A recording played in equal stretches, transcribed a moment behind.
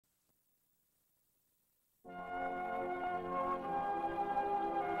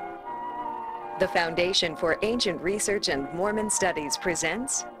The Foundation for Ancient Research and Mormon Studies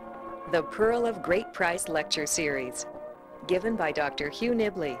presents the Pearl of Great Price Lecture Series, given by Dr. Hugh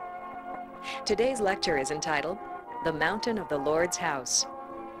Nibley. Today's lecture is entitled, The Mountain of the Lord's House.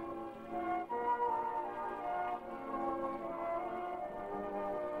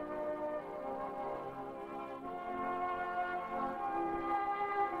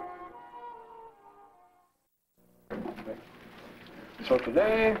 So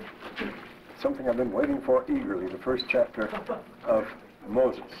today, something I've been waiting for eagerly, the first chapter of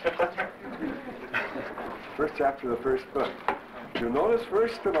Moses. First chapter of the first book. You'll notice,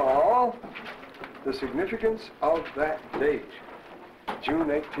 first of all, the significance of that date, June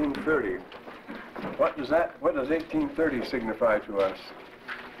 1830. What does 1830 signify to us?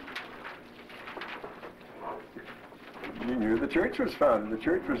 You knew the church was founded. The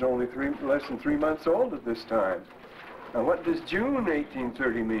church was only less than 3 months old at this time. Now, what does June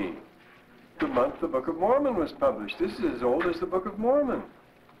 1830 mean? The month the Book of Mormon was published. This is as old as the Book of Mormon.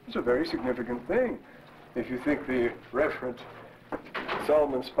 It's a very significant thing. If you think the Reverend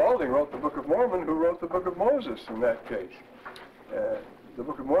Solomon Spaulding wrote the Book of Mormon, who wrote the Book of Moses in that case? The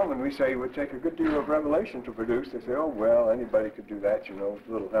Book of Mormon, we say, would take a good deal of revelation to produce. They say, oh, well, anybody could do that, you know, with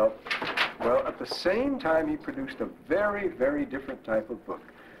a little help. Well, at the same time, he produced a very, very different type of book,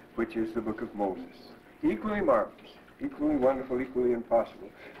 which is the Book of Moses. Equally marvelous. Equally wonderful, equally impossible.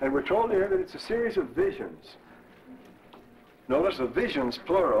 And we're told here that it's a series of visions. Notice the visions,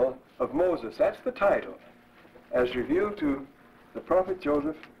 plural, of Moses. That's the title, as revealed to the prophet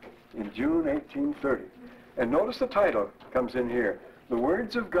Joseph in June 1830. And notice the title comes in here, The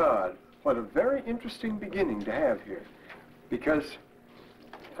Words of God. What a very interesting beginning to have here. Because,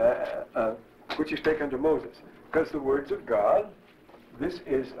 which he spake unto Moses. Because the words of God, this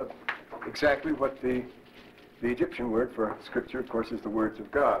is exactly what the Egyptian word for Scripture, of course, is the words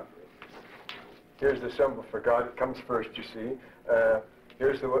of God. Here's the symbol for God. It comes first, you see.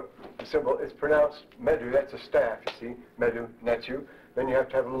 Here's the symbol. It's pronounced medu. That's a staff, you see. Medu, netu. Then you have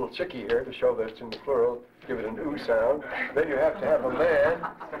to have a little chickie here to show that it's in the plural. Give it an oo sound. Then you have to have a man.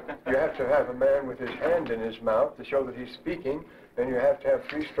 You have to have a man with his hand in his mouth to show that he's speaking. Then you have to have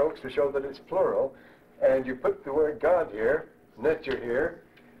 3 strokes to show that it's plural. And you put the word God here, netu here,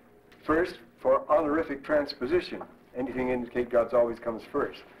 first, for honorific transposition. Anything indicate God's always comes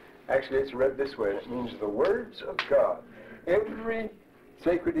first. Actually, it's read this way. It means the words of God. Every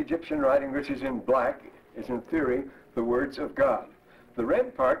sacred Egyptian writing which is in black is, in theory, the words of God. The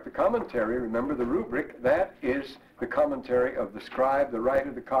red part, the commentary, remember the rubric, that is the commentary of the scribe, the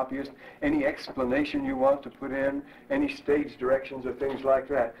writer, the copyist, any explanation you want to put in, any stage directions or things like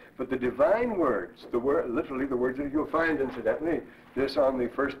that. But the divine words, literally the words that you'll find, incidentally, this on the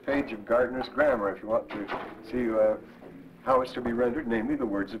first page of Gardner's Grammar, if you want to see how it's to be rendered, namely the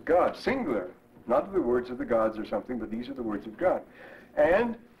words of God, singular, not the words of the gods or something, but these are the words of God.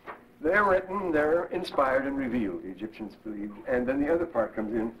 And they're written, they're inspired and revealed, the Egyptians believed. And then the other part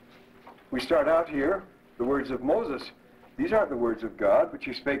comes in. We start out here, the words of Moses. These aren't the words of God, which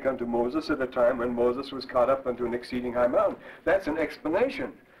he spake unto Moses at a time when Moses was caught up unto an exceeding high mountain. That's an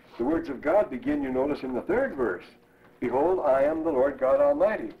explanation. The words of God begin, you notice, in the 3rd verse. Behold, I am the Lord God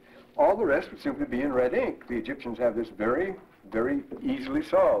Almighty. All the rest would simply be in red ink. The Egyptians have this very, very easily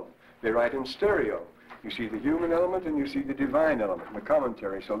solved. They write in stereo. You see the human element and you see the divine element in the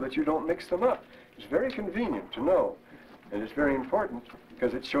commentary, so that you don't mix them up. It's very convenient to know. And it's very important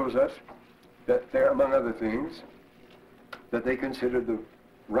because it shows us that they're, among other things, that they consider the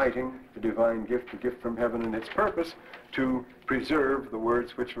writing a divine gift, a gift from heaven, and its purpose to preserve the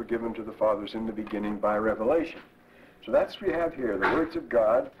words which were given to the fathers in the beginning by revelation. So that's what we have here, the words of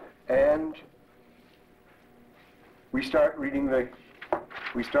God, and we start reading the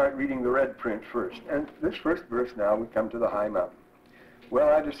red print first. And this first verse now, we come to the high mountain. Well,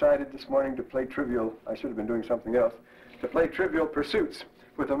 I decided this morning to play trivial, I should have been doing something else, to play Trivial Pursuits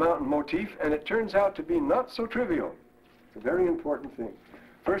with a mountain motif, and it turns out to be not so trivial. It's a very important thing.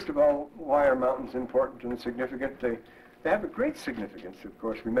 First of all, why are mountains important and significant? They have a great significance, of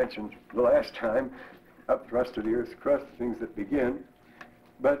course. We mentioned the last time, up thrust to the earth's crust, things that begin.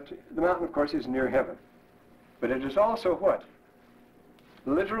 But the mountain, of course, is near heaven. But it is also what?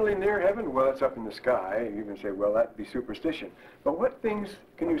 Literally near heaven? Well, it's up in the sky. You can say, well, that'd be superstition. But what things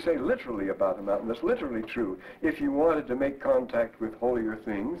can you say literally about a mountain that's literally true? If you wanted to make contact with holier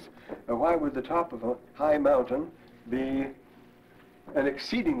things, why would the top of a high mountain be an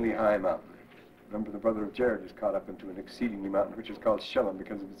exceedingly high mountain? Remember, the brother of Jared is caught up into an exceedingly mountain, which is called Shellam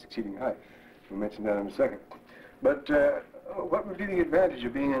because of its exceeding height. We'll mention that in a second. But what would be the advantage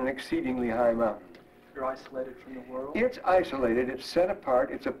of being an exceedingly high mountain? You're isolated from the world? It's isolated, it's set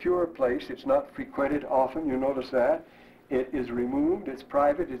apart, it's a pure place, it's not frequented often, you notice that. It is removed, it's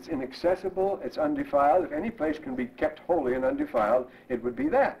private, it's inaccessible, it's undefiled. If any place can be kept holy and undefiled, it would be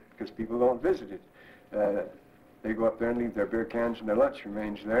that, because people don't visit it. They go up there and leave their beer cans and their lunch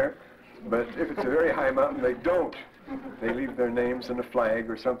remains there. But if it's a very high mountain, they don't. They leave their names and a flag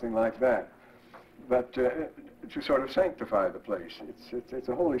or something like that. But to sort of sanctify the place. It's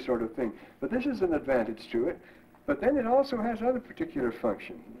a holy sort of thing. But this is an advantage to it. But then it also has other particular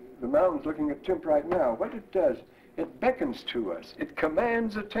function. The mountain's looking at Timp right now. What it does, it beckons to us. It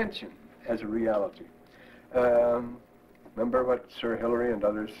commands attention as a reality. Remember what Sir Hilary and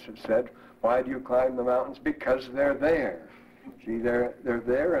others have said? Why do you climb the mountains? Because they're there. See, they're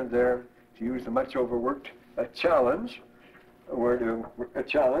there, and they're, to use the much overworked challenge, a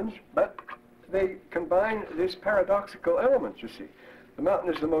challenge, but they combine this paradoxical element, you see. The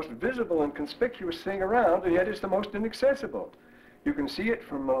mountain is the most visible and conspicuous thing around, and yet it's the most inaccessible. You can see it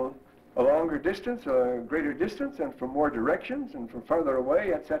from a longer distance, a greater distance, and from more directions, and from farther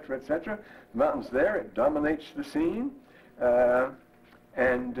away, etc., etc. The mountain's there, it dominates the scene,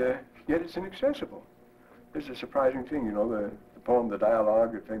 and yet it's inaccessible. This is a surprising thing, you know, the poem, the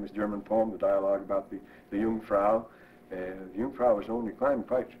dialogue, the famous German poem, the dialogue about the Jungfrau. The Jungfrau was only climbed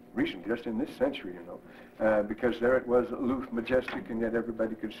quite recently, just in this century, you know, because there it was, aloof, majestic, and yet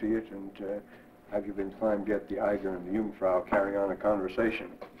everybody could see it, and have you been climbed yet, the Eiger and the Jungfrau carrying on a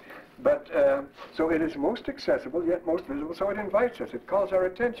conversation. But, so it is most accessible, yet most visible, so it invites us, it calls our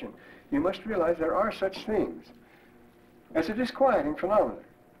attention. You must realize there are such things as a disquieting phenomenon.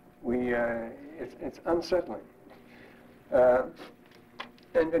 It's unsettling. And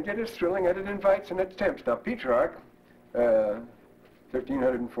yet it's thrilling, and it invites and it tempts. Now, Petrarch,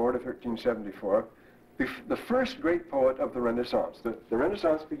 1304 to 1374, the first great poet of the Renaissance. The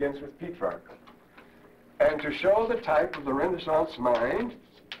Renaissance begins with Petrarch. And to show the type of the Renaissance mind,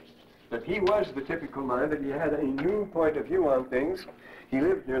 that he was the typical mind, that he had a new point of view on things, he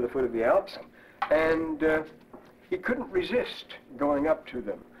lived near the foot of the Alps, and he couldn't resist going up to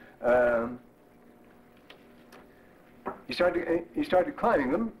them. He started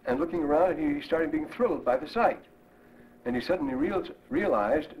climbing them and looking around, and he started being thrilled by the sight. And he suddenly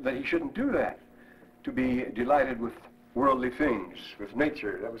realized that he shouldn't do that, to be delighted with worldly things, with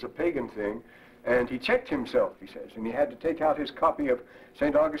nature. That was a pagan thing. And he checked himself, he says, and he had to take out his copy of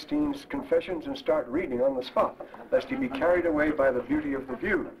St. Augustine's Confessions and start reading on the spot, lest he be carried away by the beauty of the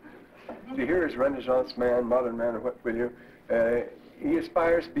view. See, here is Renaissance man, modern man, or what will you, he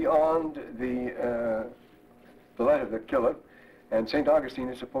aspires beyond the light of the killer, and St. Augustine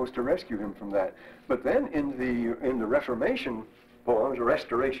is supposed to rescue him from that. But then in the Reformation poems, or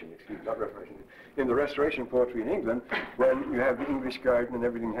Restoration, excuse me, not Reformation, in the Restoration poetry in England, when you have the English garden and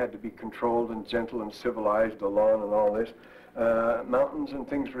everything had to be controlled and gentle and civilized, the lawn and all this, mountains and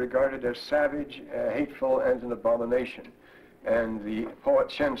things were regarded as savage, hateful, and an abomination. And the poet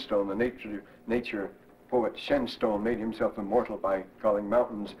Shenstone, the nature poet Shenstone, made himself immortal by calling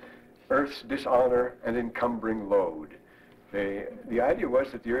mountains earth's dishonor and encumbering load. The idea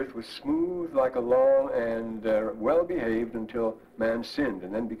was that the earth was smooth like a lawn and well behaved until man sinned,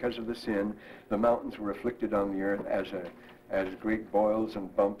 and then because of the sin, the mountains were afflicted on the earth as great boils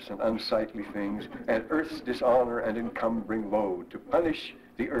and bumps and unsightly things, and earth's dishonor and encumbering load, to punish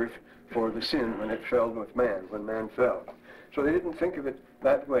the earth for the sin when it fell with man, when man fell. So they didn't think of it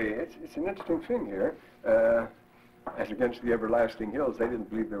that way. It's an interesting thing here. As against the everlasting hills, they didn't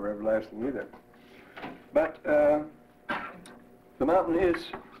believe they were everlasting either. But the mountain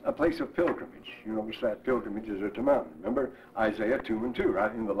is a place of pilgrimage. You notice that pilgrimages are to mountain. Remember Isaiah 2 and 2,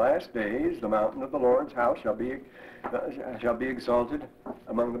 right? In the last days, the mountain of the Lord's house shall be exalted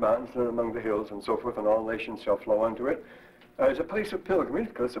among the mountains and among the hills and so forth, and all nations shall flow unto it. It's a place of pilgrimage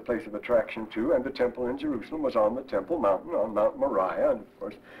because it's a place of attraction too, and the temple in Jerusalem was on the Temple Mountain, on Mount Moriah, and of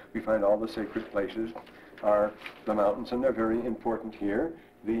course we find all the sacred places are the mountains, and they're very important here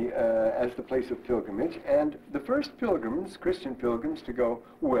as the place of pilgrimage. And the first pilgrims, Christian pilgrims, to go,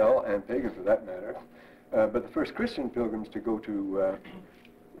 well, and pagan for that matter, but the first Christian pilgrims to go to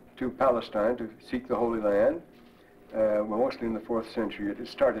Palestine to seek the Holy Land, were mostly in the 4th century. It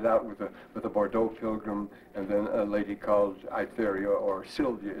started out with a Bordeaux pilgrim, and then a lady called Iteria, or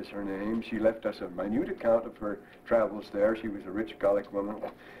Sylvia is her name. She left us a minute account of her travels there. She was a rich Gallic woman.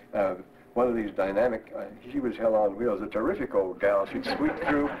 One of these dynamic, she was hell on wheels, a terrific old gal. She'd sweep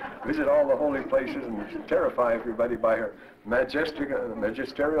through, visit all the holy places, and terrify everybody by her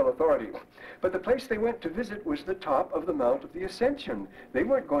magisterial authority. But the place they went to visit was the top of the Mount of the Ascension. They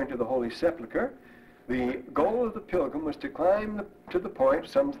weren't going to the Holy Sepulchre. The goal of the pilgrim was to climb to the point,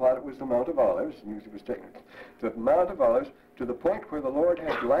 some thought it was the Mount of Olives, music was taken, to the Mount of Olives, to the point where the Lord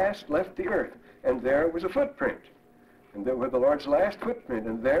had last left the earth, and there was a footprint. And there was the Lord's last footprint,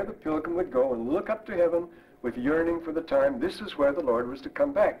 and there the pilgrim would go and look up to heaven with yearning for the time. This is where the Lord was to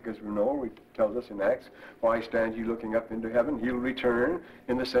come back, because we know, it tells us in Acts, why stand ye looking up into heaven? He'll return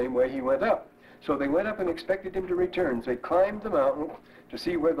in the same way he went up. So they went up and expected him to return. So they climbed the mountain to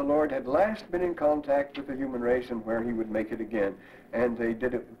see where the Lord had last been in contact with the human race and where he would make it again. And they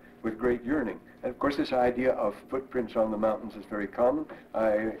did it with great yearning. And of course this idea of footprints on the mountains is very common.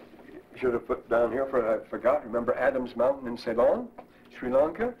 I should have put down here, for I forgot, remember Adam's Mountain in Ceylon, Sri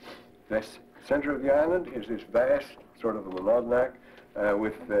Lanka? The center of the island is this vast sort of a monadnock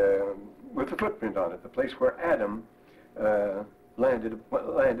with a footprint on it, the place where Adam landed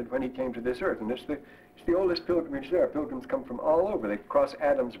when he came to this earth. And it's the oldest pilgrimage there. Pilgrims come from all over. They cross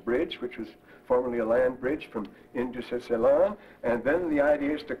Adam's Bridge, which was formerly a land bridge from into Ceylon, and then the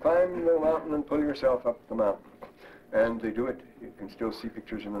idea is to climb the mountain and pull yourself up the mountain. And they do it. You can still see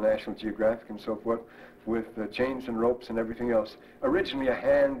pictures in the National Geographic and so forth with chains and ropes and everything else. Originally a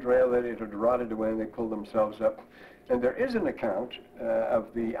handrail that it had rotted away and they pulled themselves up. And there is an account of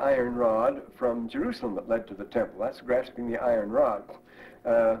the iron rod from Jerusalem that led to the temple. That's grasping the iron rod.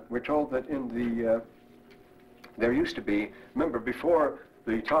 We're told that in the, there used to be, remember before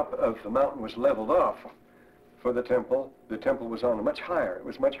the top of the mountain was leveled off for the temple was on a much higher. It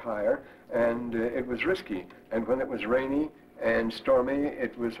was much higher, and it was risky. And when it was rainy and stormy,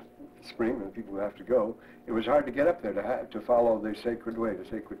 it was spring when people would have to go. It was hard to get up there to follow the sacred way, the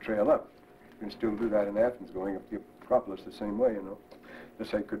sacred trail up. You can still do that in Athens, going up the Acropolis the same way, you know, the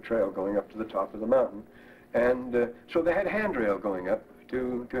sacred trail going up to the top of the mountain. And so they had handrail going up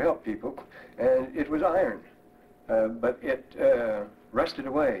to help people, and it was iron, but it rusted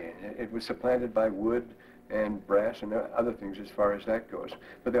away. It was supplanted by wood and brass and other things as far as that goes.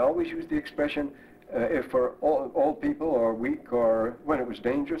 But they always used the expression, if for old people or weak or when it was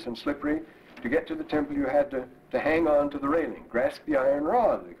dangerous and slippery, to get to the temple you had to hang on to the railing, grasp the iron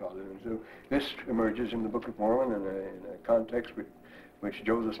rod, they called it. And so this emerges in the Book of Mormon in a context which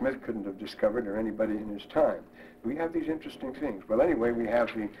Joseph Smith couldn't have discovered or anybody in his time. We have these interesting things. Well, anyway, we have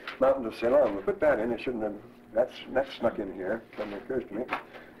the Mountain of Ceylon. We'll put that in. It shouldn't have, that's snuck in here. Something occurs to me.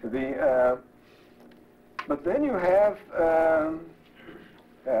 But then you have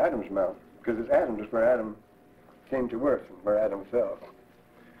Adam's Mountain, because it's Adam is where Adam came to earth and where Adam fell.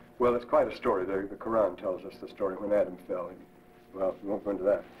 Well, it's quite a story. The Quran tells us the story when Adam fell. Well, we won't go into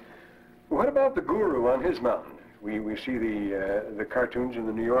that. But what about the guru on his mountain? We see the cartoons in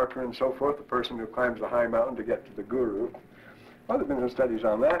the New Yorker and so forth, the person who climbs the high mountain to get to the guru. Well, there have been some studies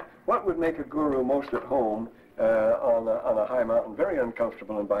on that. What would make a guru most at home on a high mountain? Very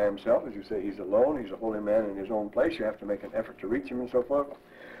uncomfortable and by himself. As you say, he's alone. He's a holy man in his own place. You have to make an effort to reach him and so forth.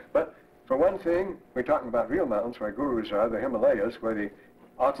 But for one thing, we're talking about real mountains where gurus are, the Himalayas, where the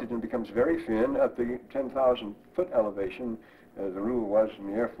oxygen becomes very thin at the 10,000 foot elevation. The rule was in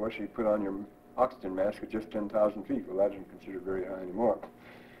the Air Force, you put on your oxygen mask at just 10,000 feet. Well, that isn't considered very high anymore.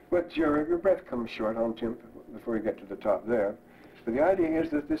 But your breath comes short on temp before you get to the top there. But the idea is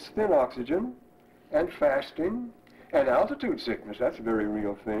that this thin oxygen and fasting and altitude sickness, that's a very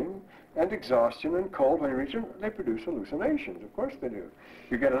real thing, and exhaustion and cold, when you reach them, they produce hallucinations. Of course they do.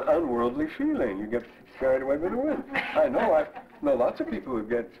 You get an unworldly feeling. You get carried away by the wind. I know lots of people would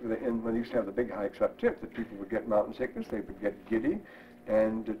get, when they used to have the big hikes up tip, that people would get mountain sickness. They would get giddy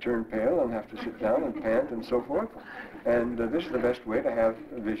and turn pale and have to sit down and pant and so forth. And this is the best way to have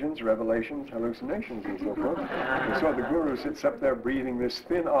visions, revelations, hallucinations and so forth. And so the guru sits up there breathing this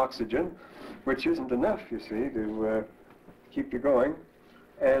thin oxygen, which isn't enough, you see, to keep you going.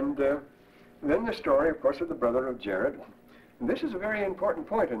 And then the story, of course, of the brother of Jared. And this is a very important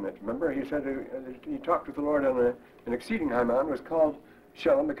point in it. Remember, he said he talked with the Lord on an exceeding high mountain. It was called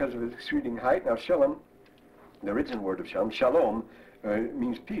Shalom because of its exceeding height. Now, Shalom, the original word of Shalom, Shalom,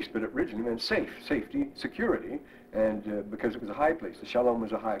 means peace, but it originally meant safe, safety, security, and because it was a high place. The Shalom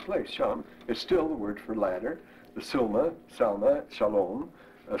was a high place. Shalom is still the word for ladder. The Salma, Shalom,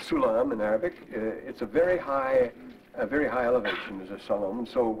 Sulam in Arabic, it's a very high elevation is a Shalom. And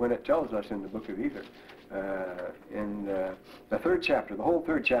so when it tells us in the Book of Ether, in the third chapter, the whole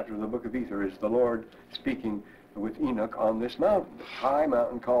third chapter of the Book of Ether is the Lord speaking with Enoch on this mountain, this high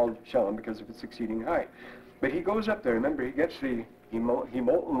mountain called Shalom because of its exceeding height. But he goes up there, remember, he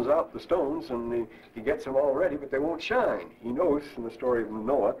moltens out the stones and he gets them all ready, but they won't shine. He knows in the story of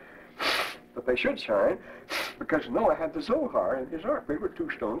Noah that they should shine because Noah had the Zohar in his ark. They were two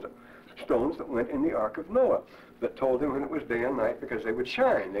stones stones that went in the Ark of Noah that told him when it was day and night because they would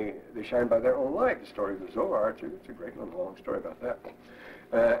shine. They shine by their own light. The story of the Zohar, too. It's a great little long story about that.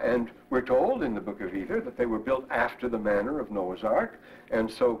 And we're told in the book of Ether that they were built after the manner of Noah's Ark. And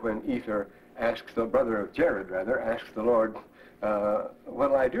so when Ether asks, the brother of Jared rather, asks the Lord,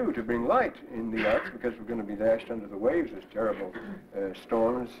 what'll I do to bring light in the ark because we're going to be dashed under the waves, this terrible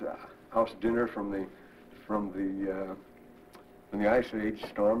storms, house dinner from the Ice Age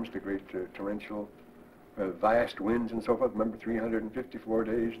storms, the great torrential vast winds and so forth. Remember, 354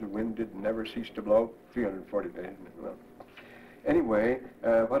 days the wind did never cease to blow. 340 days. Well, anyway,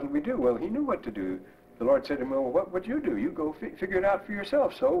 what did we do? Well, he knew what to do. The Lord said to him, well, what would you do? You go figure it out for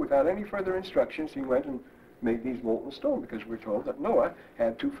yourself. So without any further instructions, he went and made these molten stone, because we're told that Noah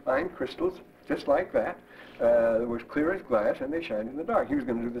had 2 fine crystals just like that. That was clear as glass, and they shined in the dark. He was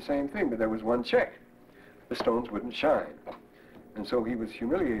going to do the same thing, but there was one check. The stones wouldn't shine. And so he was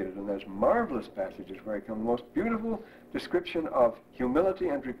humiliated, and there's marvelous passages where he comes. The most beautiful description of humility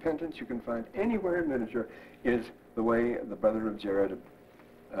and repentance you can find anywhere in literature is the way the brother of Jared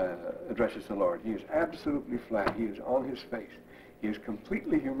addresses the Lord. He is absolutely flat. He is on his face. He is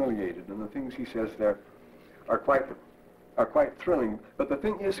completely humiliated, and the things he says there are quite thrilling. But the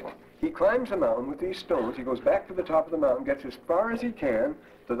thing is, he climbs a mountain with these stones. He goes back to the top of the mountain, gets as far as he can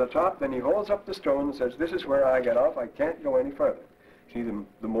to the top, then he holds up the stone and says, this is where I get off. I can't go any further. See,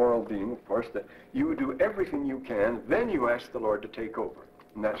 the moral being, of course, that you do everything you can, then you ask the Lord to take over.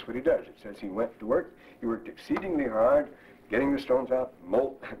 And that's what he does. It says he went to work. He worked exceedingly hard, getting the stones out,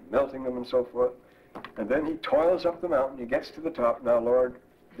 melting them and so forth. And then he toils up the mountain. He gets to the top. Now, Lord,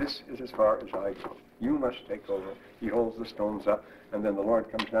 this is as far as I go. You must take over. He holds the stones up, and then the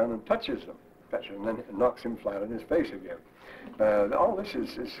Lord comes down and touches them, and then knocks him flat on his face again. All this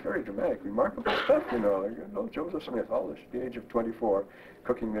is very dramatic, remarkable stuff, you know. Joseph Smith, all this at the age of 24,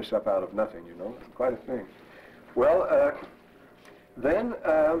 cooking this up out of nothing, you know. It's quite a thing. Well, then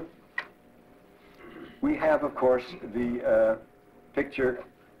we have, of course, the picture,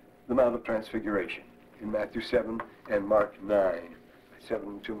 the Mount of Transfiguration in Matthew 7 and Mark 9.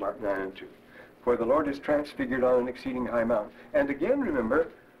 7 to Mark 9 and 2. For the Lord is transfigured on an exceeding high mountain. And again, remember,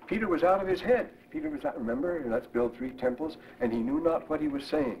 Peter was out of his head. Peter was out, remember, let's build 3 temples, and he knew not what he was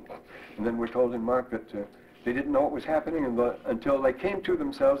saying. And then we're told in Mark that they didn't know what was happening until they came to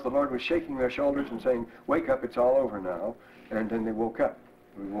themselves. The Lord was shaking their shoulders and saying, wake up, it's all over now. And then they woke up.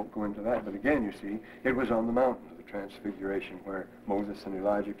 We won't go into that, but again, you see, it was on the mountain of the Transfiguration where Moses and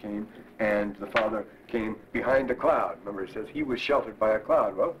Elijah came, and the Father came behind a cloud. Remember, it says he was sheltered by a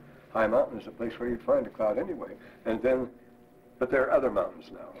cloud. Well, high mountain is a place where you'd find a cloud anyway. And then, but there are other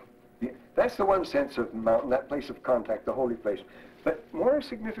mountains now. That's the one sense of mountain, that place of contact, the holy place. But more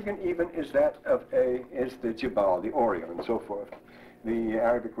significant even is that is the Jabal, the Oriel, and so forth. The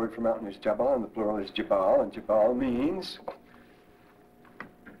Arabic word for mountain is Jabal, and the plural is Jabal, and Jabal means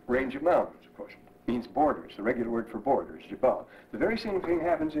range of mountains, of course. It means borders, the regular word for borders, Jabal. The very same thing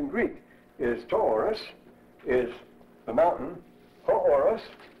happens in Greek. Tooros is the mountain, Hooros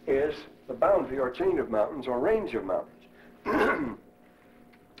is the boundary or chain of mountains or range of mountains.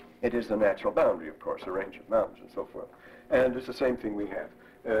 It is the natural boundary, of course, a range of mountains and so forth. And it's the same thing we have.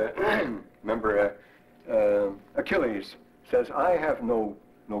 Remember, Achilles says, I have no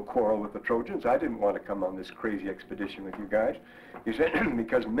quarrel with the Trojans. I didn't want to come on this crazy expedition with you guys. He said,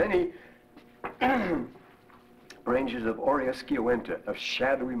 because many ranges of Oriasciuenta, of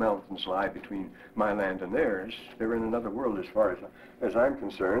shadowy mountains, lie between my land and theirs. They're in another world as far as I'm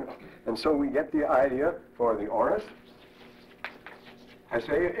concerned. And so we get the idea for the Oris. I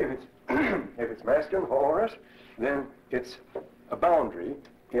say if it's masculine, Horus, then it's a boundary,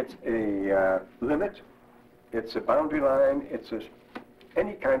 it's a limit, it's a boundary line, it's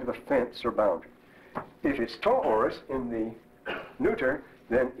any kind of a fence or boundary. If it's Taurus in the neuter,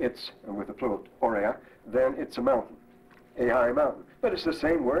 then it's, with the plural Orea, then it's a mountain, a high mountain. But it's the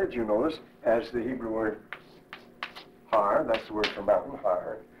same word, you notice, as the Hebrew word Har, that's the word for mountain,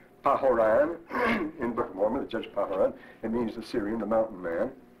 Har. Pahoran, in the Book of Mormon, the judge Pahoran, it means the Syrian, the mountain man,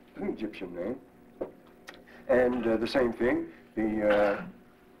 an Egyptian name. And the same thing, the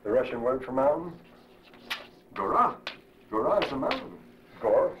Russian word for mountain, Gora. Gora is a mountain.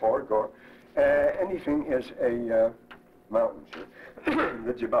 Gor, Hor, Gor. Anything is a mountain,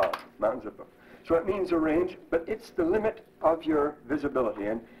 the Jabal, mountains above. So it means a range, but it's the limit of your visibility.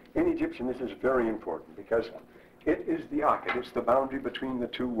 And in Egyptian, this is very important because it is the Akid, it's the boundary between the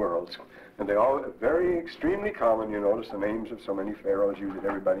two worlds. And they all very extremely common, you notice the names of so many pharaohs use it,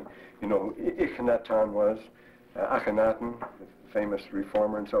 everybody. You know who Akhenaten was, Akhenaten, the famous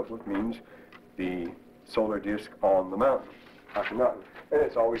reformer and so forth, means the solar disk on the mountain. Rocky Mountain. And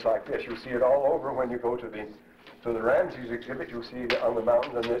it's always like this. You'll see it all over when you go to the Ramses exhibit. You'll see it on the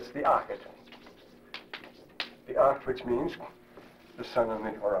mountains, and it's the Akhet. The Akhet, which means the sun on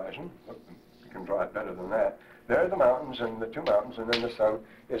the horizon. You can draw it better than that. There are the mountains, and the two mountains, and then the sun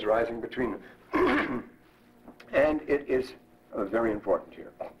is rising between them. And it is very important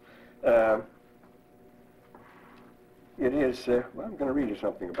here. It is, well, I'm going to read you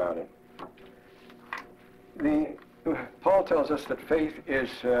something about it. Paul tells us that faith is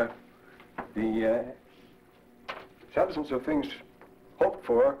the substance of things hoped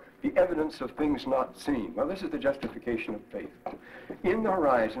for, the evidence of things not seen. Well, this is the justification of faith. In the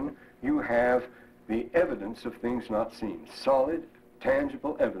horizon, you have the evidence of things not seen. Solid,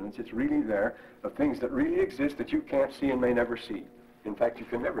 tangible evidence. It's really there of things that really exist that you can't see and may never see. In fact, you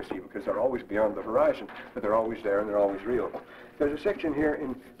can never see because they're always beyond the horizon, but they're always there and they're always real. There's a section here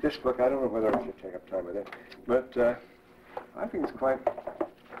in this book, I don't know whether I should take up time with it, but I think it's quite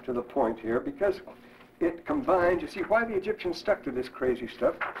to the point here because it combines, you see why the Egyptians stuck to this crazy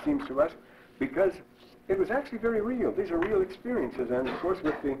stuff, it seems to us, because it was actually very real. These are real experiences, and of course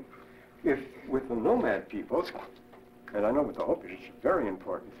with the nomad peoples, and I know with the Hopis it's a very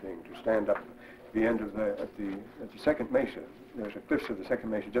important thing to stand up at the end of at the second mesa. There's a cliffs of the second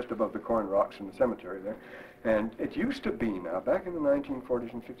mesa just above the corn rocks in the cemetery there. And it used to be now, back in the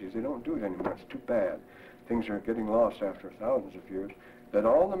 1940s and 50s, they don't do it anymore. It's too bad. Things are getting lost after thousands of years. That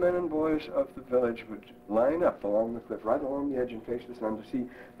all the men and boys of the village would line up along the cliff, right along the edge and face the sun to see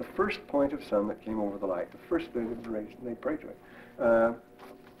the first point of sun that came over the light. The first they would raise, and they pray to it.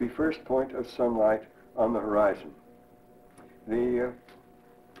 The first point of sunlight on the horizon.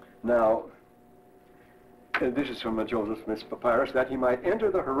 Now, this is from Joseph Smith's papyrus, that he might enter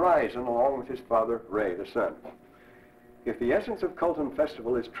the horizon along with his father Re, the sun. If the essence of cult and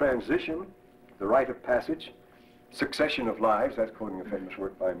festival is transition, the rite of passage, succession of lives, that's quoting a famous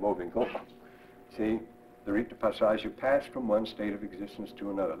work by Mowinckel. See, the rite de passage, you pass from one state of existence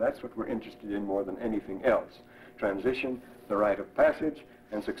to another. That's what we're interested in more than anything else. Transition, the rite of passage,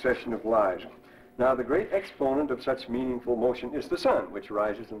 and succession of lives. Now, the great exponent of such meaningful motion is the sun, which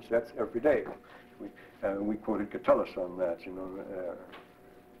rises and sets every day. We quoted Catullus on that, you know.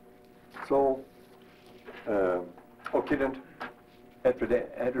 Occident et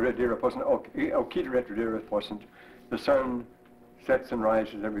redire possunt, occidere et redire possunt. The sun sets and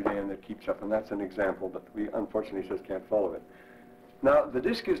rises every day, and it keeps up, and that's an example, but we unfortunately just can't follow it. Now, the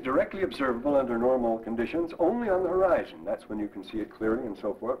disk is directly observable under normal conditions only on the horizon. That's when you can see it clearly and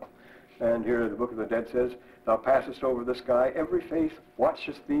so forth. And here the Book of the Dead says, thou passest over the sky, every face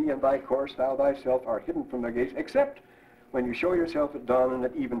watcheth thee, and thy course, thou thyself art hidden from their gaze, except when you show yourself at dawn and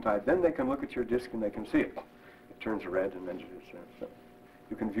at eventide. Then they can look at your disk and they can see it. It turns red and then it is, so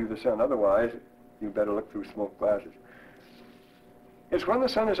you can view the sun. Otherwise, you better look through smoke glasses. It's when the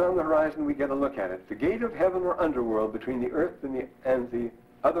sun is on the horizon we get a look at it. The gate of heaven or underworld between the earth and the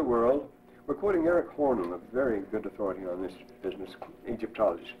other world. We're quoting Eric Hornum, a very good authority on this business,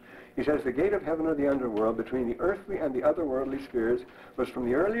 Egyptologist. He says, the gate of heaven or the underworld between the earthly and the otherworldly spheres was from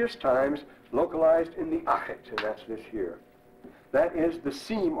the earliest times localized in the Akhet, and that's this here. That is the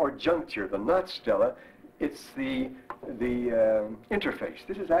seam or juncture, the knot stella. It's the interface.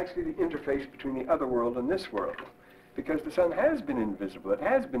 This is actually the interface between the other world and this world, because the sun has been invisible. It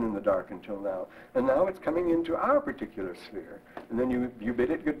has been in the dark until now, and now it's coming into our particular sphere. And then you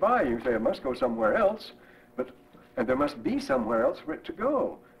bid it goodbye. You say it must go somewhere else, and there must be somewhere else for it to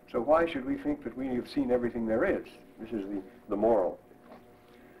go. So why should we think that we have seen everything there is? This is the moral.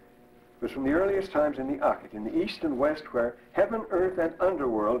 It was from the earliest times in the Akhet, in the east and west, where heaven, earth, and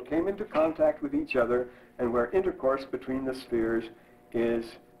underworld came into contact with each other, and where intercourse between the spheres is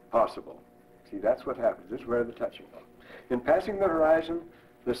possible. See, that's what happens. This is where the touching. In passing the horizon,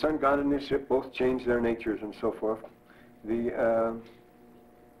 the sun god and his ship both change their natures and so forth.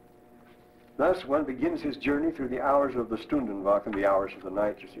 Thus, one begins his journey through the hours of the Stundenwachen, the hours of the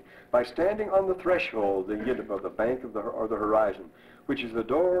night, you see, by standing on the threshold, the Yiddiba, the bank of the horizon, which is the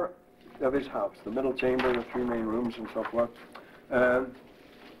door of his house, the middle chamber, the three main rooms, and so forth. The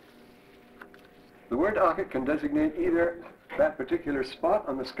word Akhet can designate either that particular spot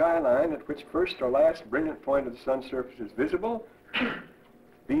on the skyline at which first or last brilliant point of the sun's surface is visible,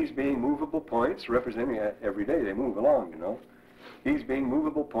 these being movable points representing, every day they move along, you know. These being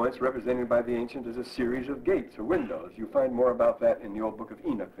movable points represented by the ancient as a series of gates or windows. You find more about that in the old book of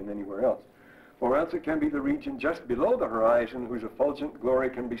Enoch than anywhere else. Or else it can be the region just below the horizon whose effulgent glory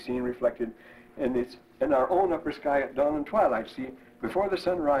can be seen reflected in our own upper sky at dawn and twilight. See, before the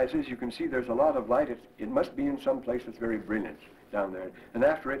sun rises, you can see there's a lot of light. It must be in some place that's very brilliant down there. And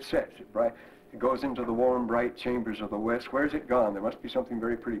after it sets, It goes into the warm, bright chambers of the west. Where's it gone? There must be something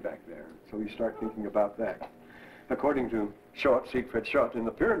very pretty back there. So you start thinking about that. According to Siegfried Schott, in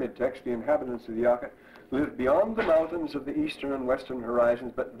the pyramid text, the inhabitants of the Yaka live beyond the mountains of the eastern and western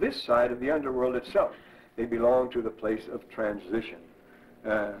horizons, but this side of the underworld itself, they belong to the place of transition.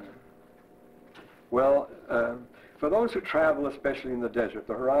 For those who travel, especially in the desert,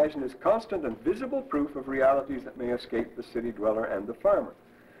 the horizon is constant and visible proof of realities that may escape the city dweller and the farmer.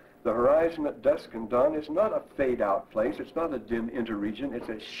 The horizon at dusk and dawn is not a fade-out place. It's not a dim interregion. It's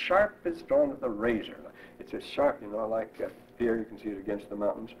as sharp as drawn with a razor. It's as sharp, like here you can see it against the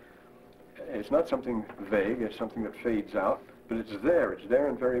mountains. It's not something vague. It's something that fades out, but it's there. It's there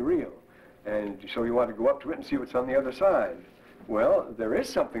and very real. And so you want to go up to it and see what's on the other side. Well, there is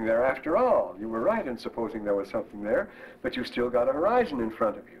something there after all. You were right in supposing there was something there, but you've still got a horizon in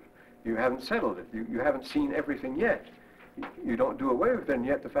front of you. You haven't settled it. You haven't seen everything yet. You don't do away with it, and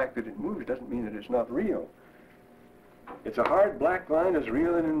yet the fact that it moves doesn't mean that it's not real. It's a hard black line, as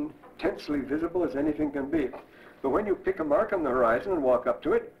real and intensely visible as anything can be. But when you pick a mark on the horizon and walk up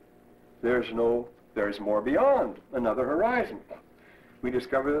to it, there's more beyond, another horizon. We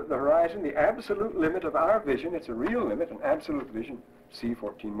discover that the horizon, the absolute limit of our vision, it's a real limit, an absolute vision, see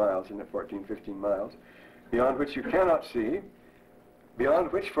 14 miles, isn't it, 14, 15 miles, beyond which you cannot see,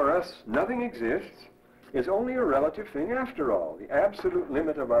 beyond which for us nothing exists, is only a relative thing after all. The absolute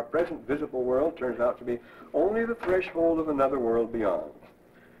limit of our present visible world turns out to be only the threshold of another world beyond.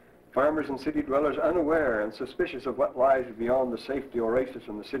 Farmers and city dwellers, unaware and suspicious of what lies beyond the safety oasis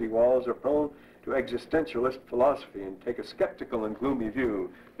and the city walls, are prone to existentialist philosophy and take a skeptical and gloomy view.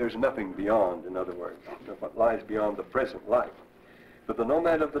 There's nothing beyond, in other words, of what lies beyond the present life. But the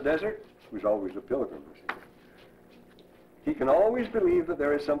nomad of the desert, who's always a pilgrim, he can always believe that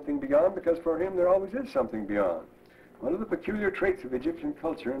there is something beyond, because for him there always is something beyond. One of the peculiar traits of Egyptian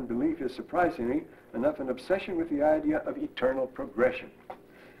culture and belief is, surprisingly enough, an obsession with the idea of eternal progression.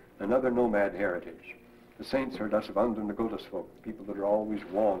 Another nomad heritage. The saints are das wandernde Gottesfolk, people that are always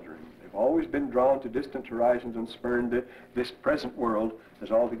wandering. They've always been drawn to distant horizons and spurned this present world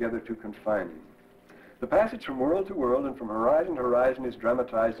as altogether too confining. The passage from world to world and from horizon to horizon is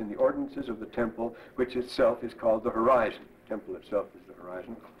dramatized in the ordinances of the temple, which itself is called the horizon. The temple itself is the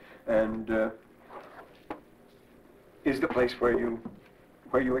horizon, and is the place where you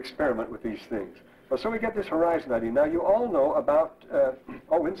experiment with these things. Well, so we get this horizon idea. Now, you all know about,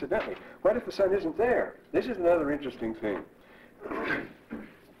 incidentally, what if the sun isn't there? This is another interesting thing.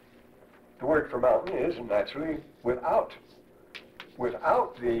 The word for mountain is naturally without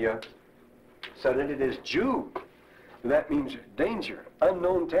the sun, and it is Jew. That means danger,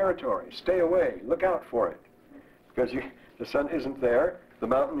 unknown territory, stay away, look out for it. Because the sun isn't there, the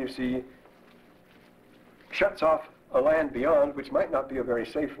mountain, you see, shuts off a land beyond, which might not be a very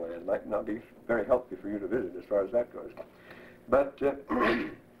safe land, might not be very healthy for you to visit as far as that goes. But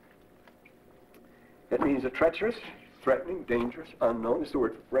it means a treacherous, threatening, dangerous, unknown. It's the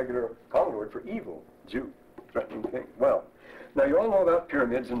word, regular common word for evil, Jew, threatening thing. Well, now you all know about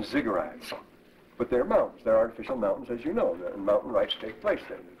pyramids and ziggurats, but they're mountains. They're artificial mountains, as you know, and mountain rites take place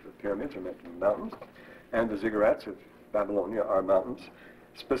there. The pyramids are meant to be mountains, and the ziggurats of Babylonia are mountains,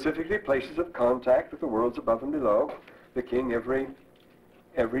 specifically places of contact with the worlds above and below. The king every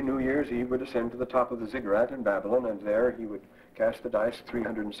New Year's Eve would ascend to the top of the ziggurat in Babylon, and there he would cast the dice,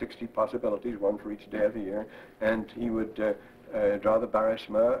 360 possibilities, one for each day of the year, and he would draw the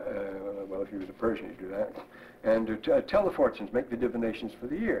barisma, well, if he was a Persian, he'd do that, and tell the fortunes, make the divinations for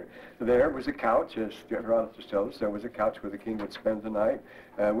the year. There was a couch, as Herodotus tells us, there was a couch where the king would spend the night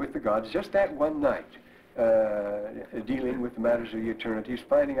with the gods, just that one night, dealing with the matters of the eternities,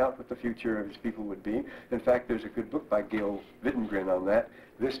 finding out what the future of his people would be. In fact, there's a good book by Gail Wittengren on that.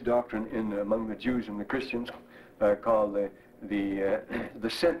 This doctrine among the Jews and the Christians, called the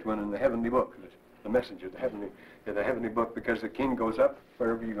Sent One in the Heavenly Book, the Messenger, the heavenly book, because the king goes up,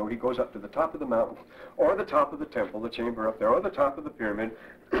 wherever you go, he goes up to the top of the mountain, or the top of the temple, the chamber up there, or the top of the pyramid,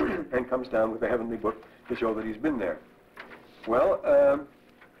 and comes down with the heavenly book to show that he's been there. Well,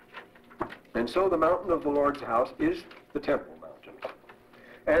 and so the mountain of the Lord's house is the temple mountain.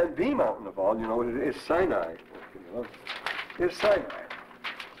 And the mountain of all, you know what it is, Sinai, is Sinai.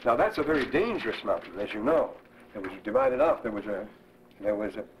 Now that's a very dangerous mountain, as you know. It was divided off. There was a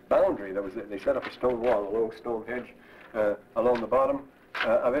boundary. They set up a stone wall, a low stone hedge along the bottom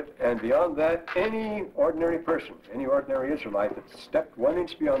of it. And beyond that, any ordinary person, any ordinary Israelite that stepped 1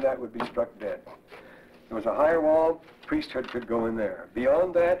 inch beyond that would be struck dead. There was a higher wall. Priesthood could go in there.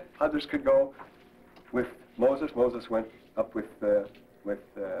 Beyond that, others could go with Moses. Moses went up with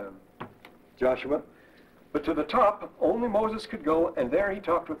Joshua. But to the top, only Moses could go, and there he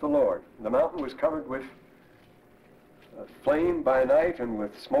talked with the Lord. The mountain was covered with flame by night and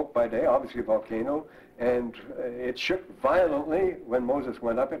with smoke by day, obviously a volcano, and it shook violently when Moses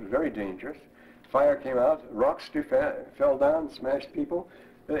went up. It was very dangerous. Fire came out, rocks fell down, smashed people.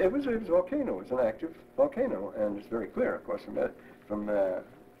 It was a volcano. It was an active volcano, and it's very clear, of course, from the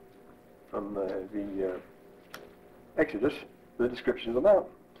Exodus, the description of the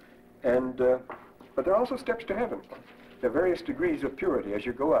mountain. And but there are also steps to heaven. There are various degrees of purity as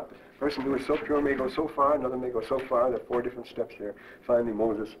you go up. A person who is so pure may go so far, another may go so far. There are 4 different steps here. Finally,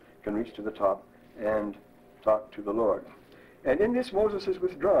 Moses can reach to the top and talk to the Lord. And in this, Moses is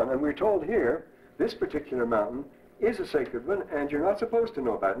withdrawn. And we're told here, this particular mountain is a sacred one, and you're not supposed to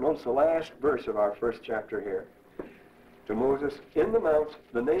know about it. Notice the last verse of our first chapter here. To Moses, in the mount,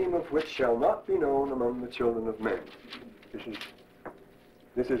 the name of which shall not be known among the children of men.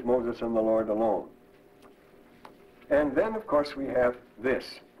 This is Moses and the Lord alone. And then, of course, we have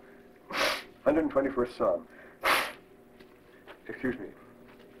this, 121st Psalm. Excuse me.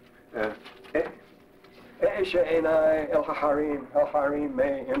 Esha enai el harim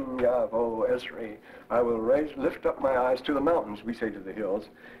me in yavo esri. I will lift up my eyes to the mountains, we say to the hills.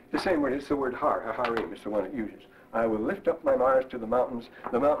 The same word, it's the word harim, is the one it uses. I will lift up my eyes to the mountains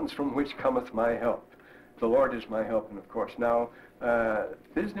from which cometh my help. The Lord is my help, and of course, now,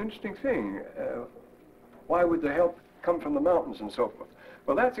 this is an interesting thing. Why would the help come from the mountains and so forth?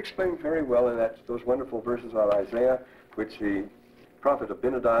 Well, that's explained very well in those wonderful verses of Isaiah, which the prophet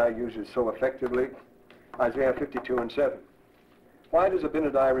Abinadi uses so effectively. Isaiah 52:7. Why does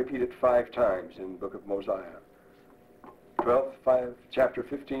Abinadi repeat it 5 times in the book of Mosiah? Chapter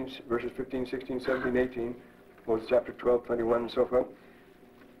 15, verses 15, 16, 17, 18. Moses chapter 12, 21, and so forth.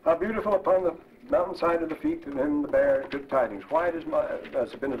 How beautiful upon the mountainside of the feet, and in the bare good tidings. Why does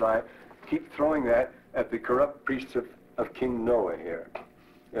Abinadi keep throwing that at the corrupt priests of King Noah here?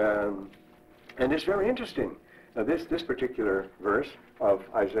 And it's very interesting, this particular verse of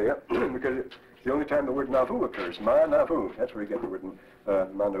Isaiah, because it's the only time the word navu occurs. Ma navu, that's where you get the word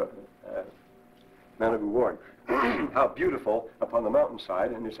Manavu ward. How beautiful upon the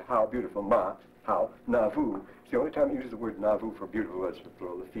mountainside, and it's how beautiful, how navu. It's the only time he uses the word navu for beautiful, as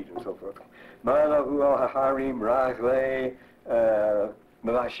plural, the feet and so forth. Ma navu al haharim rachle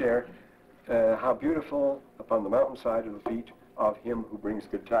melasher. How beautiful upon the mountainside are the feet of him who brings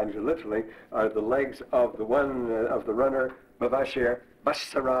good tidings. Literally, are the legs of the runner. Mavasher,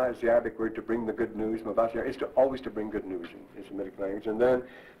 basara is the Arabic word to bring the good news. Mavasher is always to bring good news in Semitic language. And then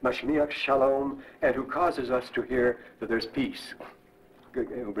mashmiach shalom, and who causes us to hear that there's peace.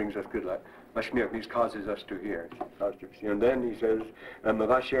 Who brings us good life. Mashmiach means causes us to hear. And then he says,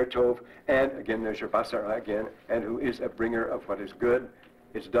 Mavasher tov, and again there's your basara again, and who is a bringer of what is good.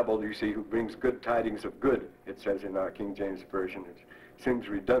 It's doubled, you see, who brings good tidings of good, it says in our King James Version. It seems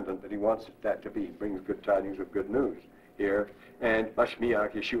redundant that he wants that to be. He brings good tidings of good news here. And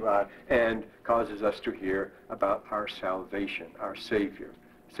Mashmiach Yeshua, and causes us to hear about our salvation, our Savior.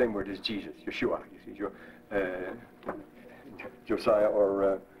 Same word as Jesus, Yeshua. You see, Josiah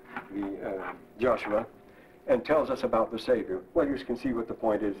or Joshua, and tells us about the Savior. Well, you can see what the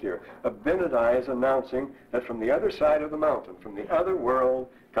point is here. Abinadi is announcing that from the other side of the mountain, from the other world,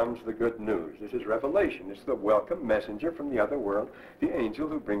 comes the good news. This is revelation. It's the welcome messenger from the other world, the angel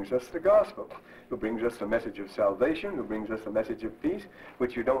who brings us the gospel, who brings us the message of salvation, who brings us the message of peace,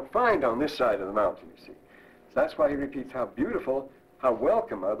 which you don't find on this side of the mountain, you see. So that's why he repeats how beautiful, how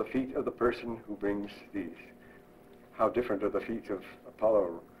welcome are the feet of the person who brings these. How different are the feet of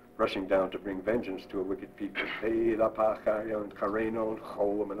Apollo rushing down to bring vengeance to a wicked people.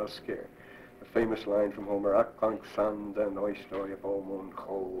 The famous line from Homer,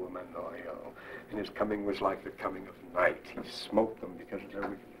 and his coming was like the coming of night. He smote them because of their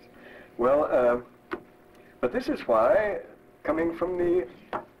wickedness. Well, but this is why, coming from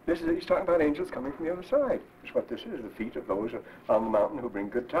he's talking about angels coming from the other side. That's what this is, the feet of those on the mountain who bring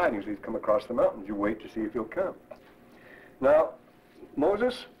good tidings. These come across the mountains. You wait to see if he'll come. Now,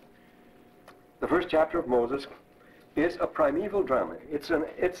 Moses, the first chapter of Moses, is a primeval drama. It's an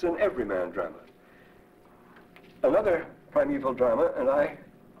everyman drama. Another primeval drama, and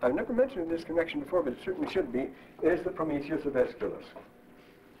I've never mentioned this connection before, but it certainly should be, is the Prometheus of Aeschylus.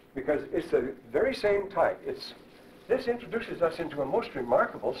 Because it's the very same type. This introduces us into a most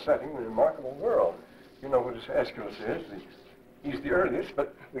remarkable setting, a remarkable world. You know what Aeschylus is. He's the earliest,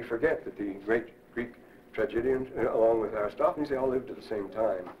 but we forget that the great Greek tragedians, along with Aristophanes, they all lived at the same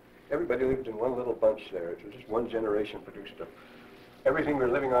time. Everybody lived in one little bunch there. It was just one generation produced everything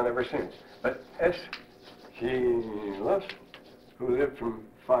we're living on ever since. But Aeschylus, who lived from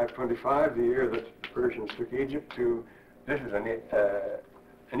 525, the year that Persians took Egypt to, this is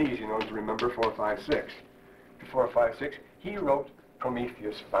an easy one to remember, 456. To 456, he wrote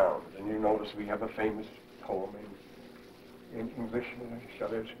Prometheus Bound. And you notice we have a famous poem in English,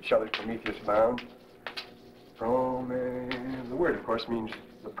 Shelley's Prometheus Bound. The word, of course, means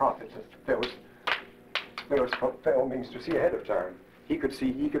the prophet. Theo means to see ahead of time. He could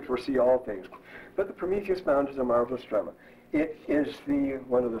foresee all things. But the Prometheus Bound is a marvelous drama. It is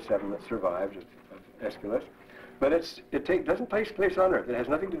one of the 7 that survived of Aeschylus. But it doesn't take place on Earth. It has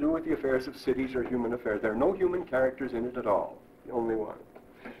nothing to do with the affairs of cities or human affairs. There are no human characters in it at all. Only one.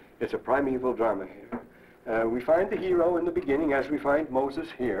 It's a primeval drama here. We find the hero in the beginning, as we find Moses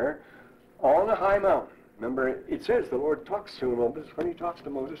here, on a high mountain. Remember, it says the Lord talks to Moses. When he talks to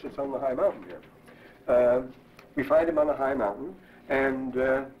Moses, it's on the high mountain here. We find him on a high mountain,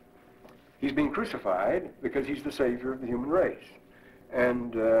 and he's being crucified because he's the savior of the human race.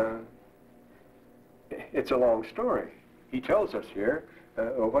 And it's a long story. He tells us here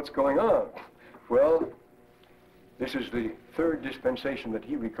what's going on. Well, this is the 3rd dispensation that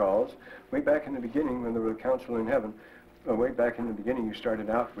he recalls. Way back in the beginning, when there was a council in heaven, way back in the beginning, you started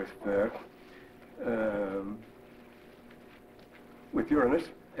out with Uranus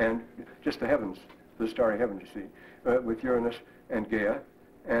and just the heavens, the starry heavens, you see, with Uranus and Gaia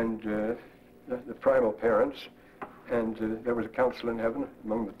and the primal parents, and there was a council in heaven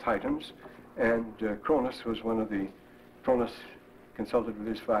among the Titans, and Cronus was one of the, Cronus consulted with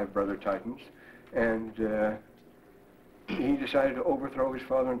his 5 brother Titans, and he decided to overthrow his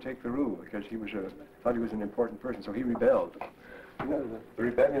father and take the rule because he thought he was an important person, so he rebelled. You know, the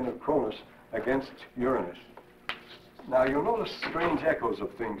rebellion of Cronus against Uranus. Now you'll notice strange echoes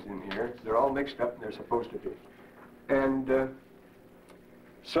of things in here. They're all mixed up and they're supposed to be. And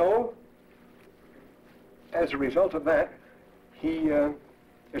so, as a result of that, he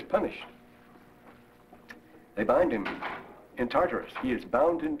is punished. They bind him in Tartarus. He is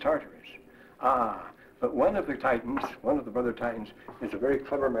bound in Tartarus. But one of the Titans, one of the brother Titans, is a very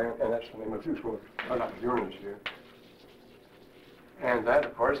clever man, and that's the name of Zeus. Well, Uranus here. And that,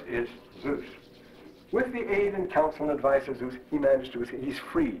 of course, is Zeus. With the aid and counsel and advice of Zeus, he managed to escape. He's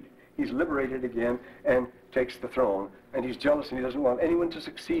freed. He's liberated again and takes the throne. And he's jealous and he doesn't want anyone to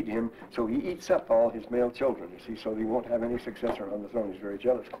succeed him, so he eats up all his male children, you see, so he won't have any successor on the throne. He's very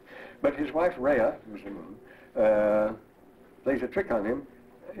jealous. But his wife, Rhea, who's the moon, plays a trick on him.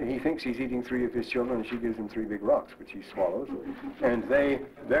 He thinks he's eating 3 of his children, and she gives him 3 big rocks, which he swallows. And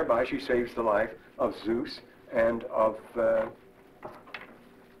thereby she saves the life of Zeus and of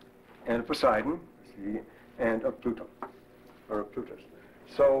Poseidon, and of Pluto, or of Plutus.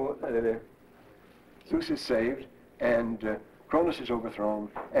 So Zeus is saved, and Cronus is overthrown,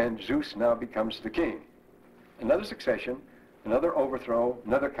 and Zeus now becomes the king. Another succession, another overthrow,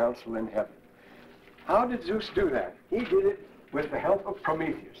 another council in heaven. How did Zeus do that? He did it with the help of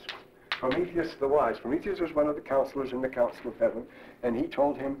Prometheus. Prometheus the wise. Prometheus was one of the counselors in the council of heaven, and he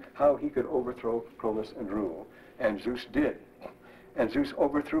told him how he could overthrow Cronus and rule. And Zeus did. And Zeus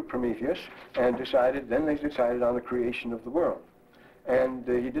overthrew Prometheus and then they decided on the creation of the world. And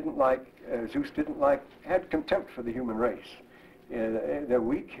Zeus had contempt for the human race. They're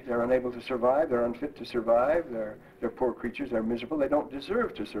weak, they're unable to survive, they're unfit to survive, they're poor creatures, they're miserable, they don't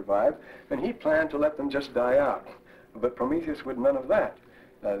deserve to survive, and he planned to let them just die out. But Prometheus would none of that.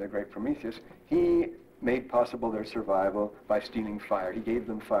 The great Prometheus, he made possible their survival by stealing fire. He gave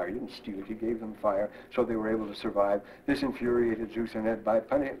them fire. He didn't steal it, he gave them fire, so they were able to survive. This infuriated Zeus, and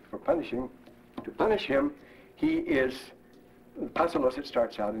to punish him, he is, Pasilos, it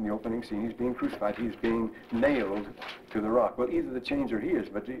starts out in the opening scene, he's being crucified, he's being nailed to the rock. Well, either the chains or he is,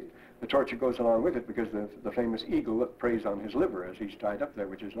 but the torture goes along with it because the famous eagle preys on his liver as he's tied up there,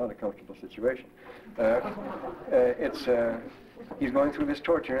 which is not a comfortable situation. He's going through this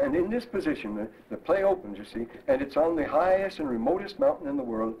torture, and in this position, the play opens, you see, and it's on the highest and remotest mountain in the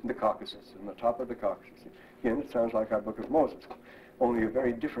world, the Caucasus, on the top of the Caucasus. Again, it sounds like our Book of Moses, only a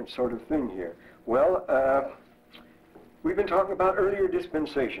very different sort of thing here. Well, we've been talking about earlier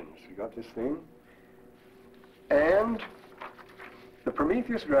dispensations. You got this thing? And the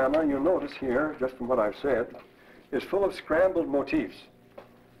Prometheus drama, you'll notice here, just from what I've said, is full of scrambled motifs,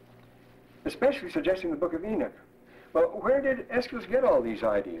 especially suggesting the Book of Enoch. Well, where did Aeschylus get all these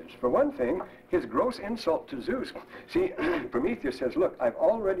ideas? For one thing, his gross insult to Zeus. See, Prometheus says, look, I've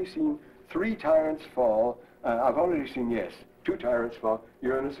already seen 3 tyrants fall. I've already seen, 2 tyrants fall,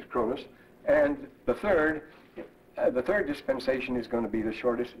 Uranus and Cronus, and the third dispensation is going to be the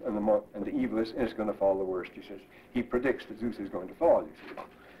shortest and the evilest, and it's going to fall the worst, he says. He predicts that Zeus is going to fall, you see.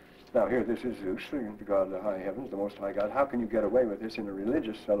 Now here, this is Zeus, the god of the high heavens, the most high god. How can you get away with this in a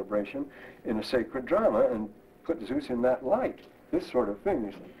religious celebration, in a sacred drama, and put Zeus in that light? This sort of thing,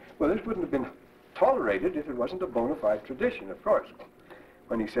 you see. Well, this wouldn't have been tolerated if it wasn't a bona fide tradition, of course.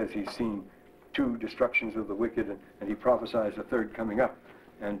 When he says he's seen 2 destructions of the wicked, and he prophesies a 3rd coming up.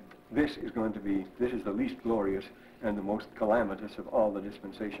 And this is the least glorious and the most calamitous of all the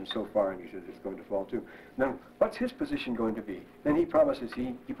dispensations so far, and he says it's going to fall too. Now, what's his position going to be? Then he promises,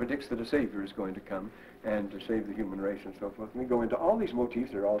 he predicts that a Savior is going to come and to save the human race and so forth. And we go into all these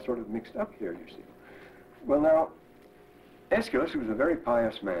motifs. They're all sort of mixed up here, you see. Well, now, Aeschylus, who's a very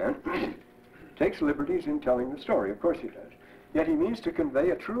pious man, takes liberties in telling the story. Of course he does. Yet he means to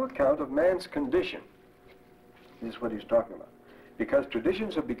convey a true account of man's condition. This is what he's talking about. Because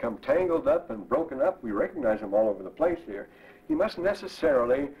traditions have become tangled up and broken up, we recognize them all over the place here, he must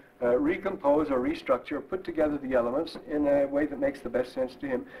necessarily recompose or restructure, or put together the elements in a way that makes the best sense to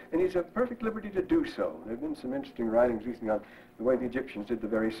him. And he's at perfect liberty to do so. There have been some interesting writings recently on the way the Egyptians did the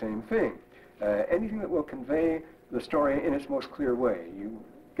very same thing. Anything that will convey the story in its most clear way. You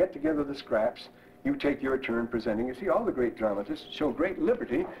get together the scraps, you take your turn presenting. You see, all the great dramatists show great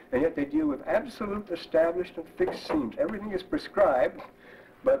liberty, and yet they deal with absolute, established, and fixed themes. Everything is prescribed,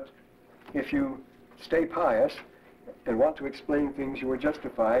 but if you stay pious and want to explain things, you are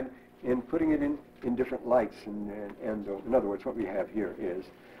justified in putting it in different lights. And in other words, what we have here is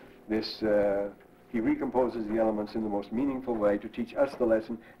this, he recomposes the elements in the most meaningful way to teach us the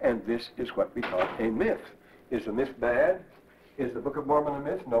lesson, and this is what we call a myth. Is the myth bad? Is the Book of Mormon a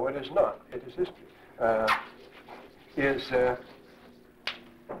myth? No, it is not. It is history.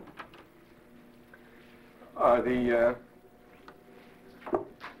 Are the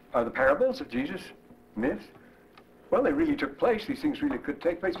parables of Jesus myths? Well, they really took place. These things really could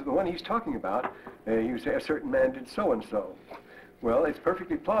take place. But the one he's talking about, you say a certain man did so and so. Well, it's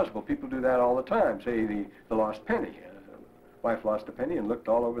perfectly plausible. People do that all the time. Say the lost penny. Wife lost a penny and looked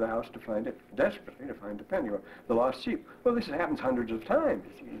all over the house to find it, desperately to find a penny, or the lost sheep. Well, this happens hundreds of times.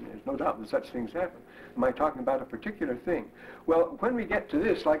 There's no doubt that such things happen. Am I talking about a particular thing? Well, when we get to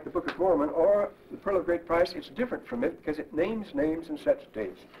this, like the Book of Mormon or the Pearl of Great Price, it's different from it because it names names and sets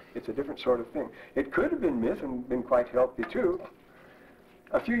dates. It's a different sort of thing. It could have been myth and been quite healthy too.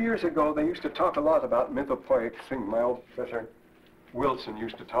 A few years ago, they used to talk a lot about mythopoeic thing. My old professor Wilson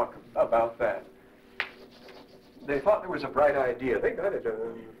used to talk about that. They thought there was a bright idea. They got it in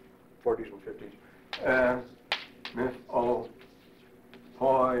the 40s and 50s.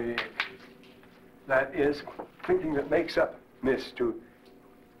 Mythopoeic. That is thinking that makes up myths to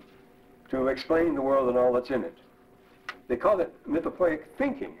explain the world and all that's in it. They call it mythopoeic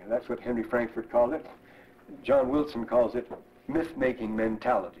thinking, and that's what Henry Frankfurt called it. John Wilson calls it myth-making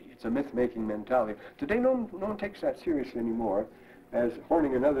mentality. It's a myth-making mentality. Today, no one takes that seriously anymore. As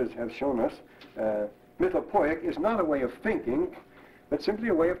Horning and others have shown us, mythopoeic is not a way of thinking, but simply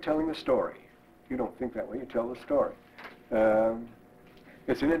a way of telling the story. You don't think that way, you tell the story.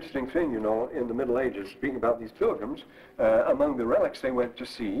 It's an interesting thing, you know, in the Middle Ages, speaking about these pilgrims, among the relics they went to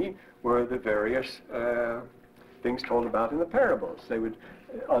see were the various things told about in the parables. They would,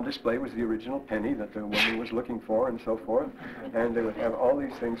 on display was the original penny that the woman was looking for and so forth, and they would have all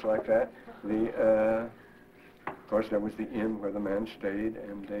these things like that. Of course, there was the inn where the man stayed,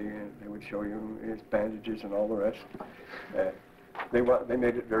 and they would show you his bandages and all the rest. They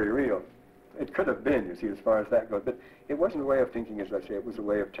made it very real. It could have been, you see, as far as that goes, but it wasn't a way of thinking, as I say, it was a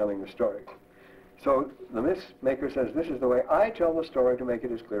way of telling the story. So the myth maker says, this is the way I tell the story to make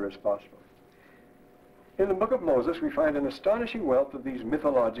it as clear as possible. In the Book of Moses, we find an astonishing wealth of these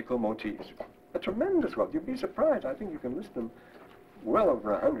mythological motifs. A tremendous wealth. You'd be surprised. I think you can list them well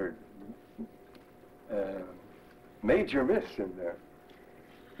over 100 major myths in there.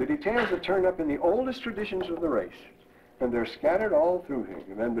 The details that turn up in the oldest traditions of the race, and they're scattered all through here.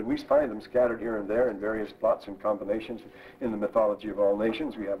 And then we find them scattered here and there in various plots and combinations in the mythology of all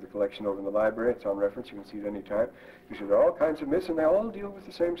nations. We have the collection over in the library. It's on reference. You can see it any time. You see there are all kinds of myths, and they all deal with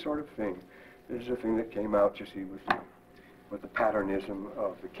the same sort of thing. This is a thing that came out, you see, with the patternism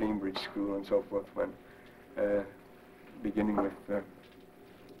of the Cambridge school and so forth, when beginning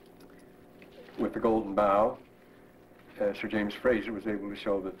with the Golden Bough, Sir James Fraser was able to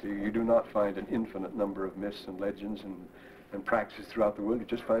show that you do not find an infinite number of myths and legends and practices throughout the world. You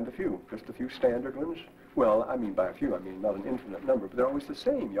just find a few, just a few standard ones. Well, I mean by a few, I mean not an infinite number, but they're always the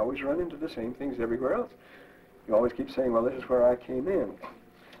same. You always run into the same things everywhere else. You always keep saying, well, this is where I came in.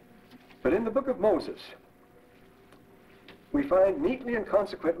 But in the Book of Moses, we find neatly and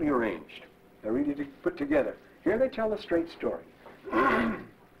consequently arranged. They're really put together. Here they tell a straight story.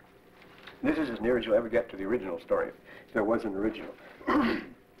 This is as near as you'll ever get to the original story, if there was an original.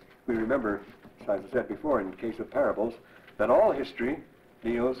 we remember, as I said before, in the case of parables, that all history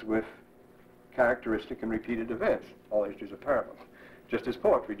deals with characteristic and repeated events. All history is a parable. Just as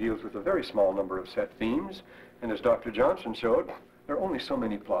poetry deals with a very small number of set themes, and as Dr. Johnson showed, there are only so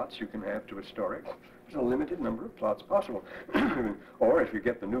many plots you can have to a story. There's a limited number of plots possible. Or if you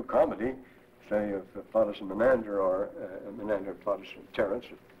get the new comedy, say of Plautus and Menander, or Menander, Plautus and Terence,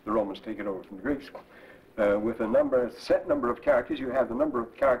 the Romans take it over from the Greeks. With a set number of characters, you have the number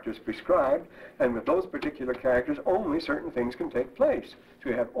of characters prescribed, and with those particular characters, only certain things can take place. So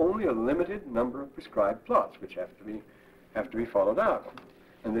you have only a limited number of prescribed plots, which have to be followed out.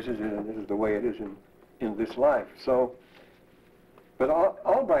 And this is the way it is in this life. So, but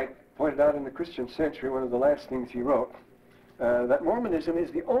Albright pointed out in the Christian Century, one of the last things he wrote, that Mormonism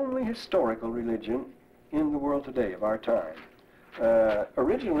is the only historical religion in the world today of our time.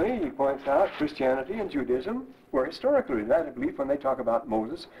 Originally, he points out, Christianity and Judaism were historically that, I believe, when they talk about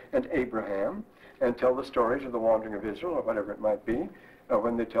Moses and Abraham and tell the stories of the wandering of Israel or whatever it might be,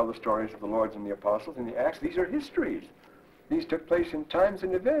 when they tell the stories of the Lords and the Apostles and the Acts, these are histories. These took place in times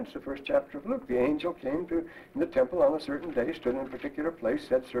and events. The first chapter of Luke, the angel came to in the temple on a certain day, stood in a particular place,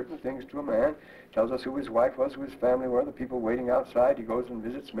 said certain things to a man, tells us who his wife was, who his family were, the people waiting outside. He goes and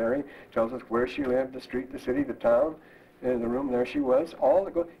visits Mary, tells us where she lived, the street, the city, the town, in the room there she was.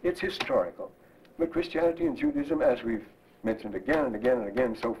 It's historical. But Christianity and Judaism, as we've mentioned again and again and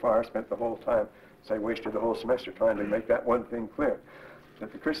again so far, spent the whole time, wasted the whole semester trying to make that one thing clear,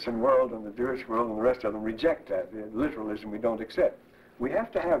 that the Christian world and the Jewish world and the rest of them reject that. The literalism we don't accept. We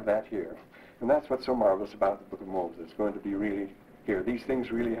have to have that here. And that's what's so marvelous about the Book of Moses. It's going to be really here. These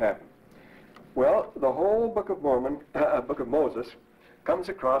things really happen. Well, the whole Book of Book of Moses, comes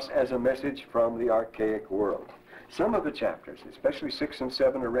across as a message from the archaic world. Some of the chapters, especially 6 and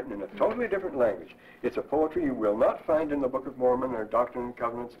 7, are written in a totally different language. It's a poetry you will not find in the Book of Mormon or Doctrine and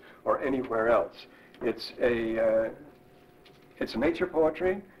Covenants or anywhere else. It's nature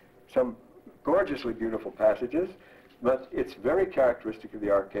poetry, some gorgeously beautiful passages, but it's very characteristic of the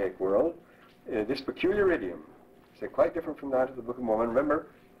archaic world. This peculiar idiom is quite different from that of the Book of Mormon. Remember,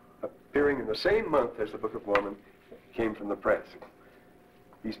 appearing in the same month as the Book of Mormon, came from the press.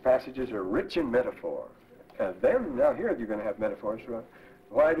 These passages are rich in metaphor. Then, now here you're going to have metaphors.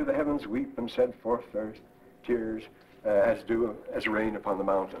 Why do the heavens weep and send forth their tears as rain upon the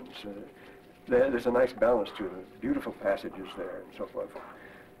mountains? There's a nice balance to it. Beautiful passages there and so forth.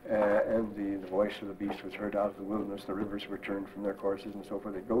 And the voice of the beast was heard out of the wilderness. The rivers were turned from their courses and so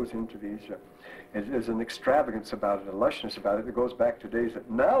forth. It goes into these. There's an extravagance about it, a lushness about it that goes back to days that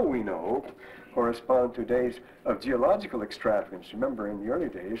now we know correspond to days of geological extravagance. Remember, in the early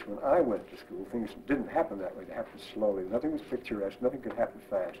days when I went to school, things didn't happen that way. They happened slowly. Nothing was picturesque. Nothing could happen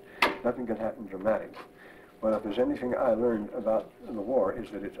fast. Nothing could happen dramatic. Well, if there's anything I learned about the war,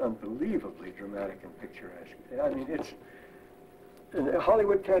 is that it's unbelievably dramatic and picturesque. I mean, and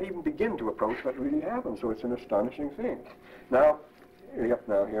Hollywood can't even begin to approach what really happened, so it's an astonishing thing. Now,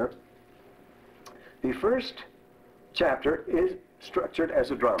 here. The first chapter is structured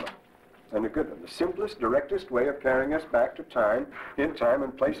as a drama, and a good one. The simplest, directest way of carrying us back to time, and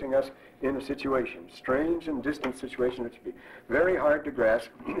placing us in a situation, strange and distant situation that should be very hard to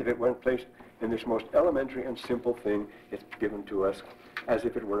grasp if it weren't placed in this most elementary and simple thing. It's given to us as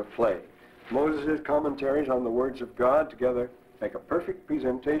if it were a play. Moses' commentaries on the words of God together make a perfect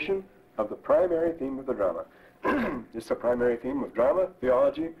presentation of the primary theme of the drama. It's the primary theme of drama,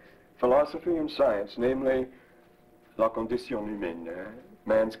 theology, philosophy, and science, namely, la condition humaine,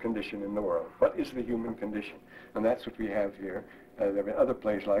 man's condition in the world. What is the human condition? And that's what we have here. There have been other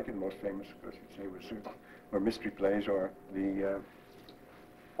plays like it. Most famous, of course, you'd say, were mystery plays, or the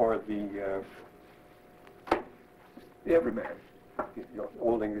Everyman, the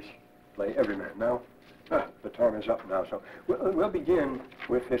old English play Everyman. Now, the time is up now, so we'll begin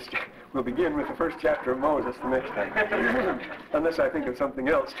with this. We'll begin with the first chapter of Moses the next time, unless I think of something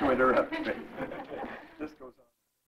else to interrupt me.